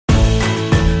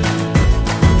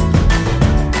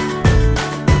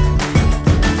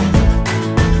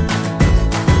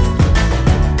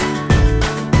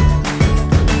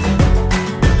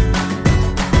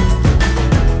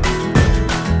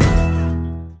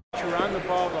on the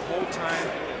ball the whole time.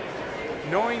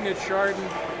 Knowing that Chardon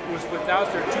was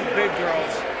without their two big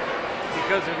girls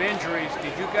because of injuries,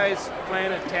 did you guys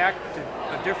plan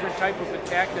a different type of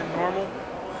attack than normal?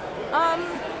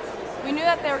 We knew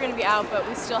that they were going to be out, but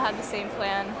we still had the same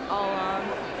plan all along.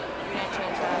 We didn't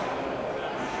change that.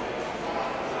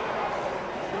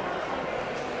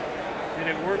 Did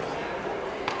it work?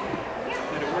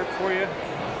 Did it work for you?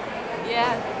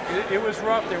 Yeah. It was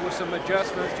rough. There was some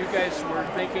adjustments. You guys were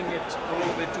thinking it's a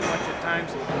little bit too much at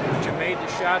times, but you made the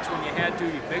shots when you had to.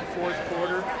 You big fourth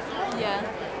quarter. Yeah.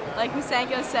 Like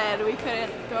Apshago said, we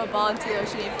couldn't throw a ball into the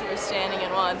ocean if we were standing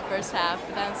and won the first half,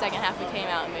 but then in the second half we came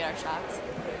out and made our shots.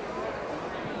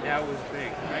 That was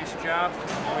big. Nice job.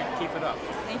 Keep it up.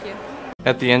 Thank you.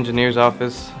 At the engineer's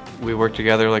office, we work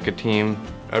together like a team.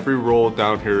 Every role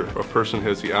down here, a person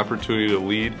has the opportunity to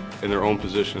lead in their own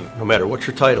position. No matter what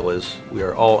your title is, we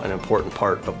are all an important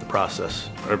part of the process.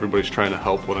 Everybody's trying to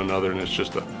help one another, and it's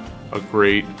just a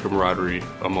great camaraderie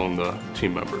among the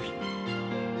team members.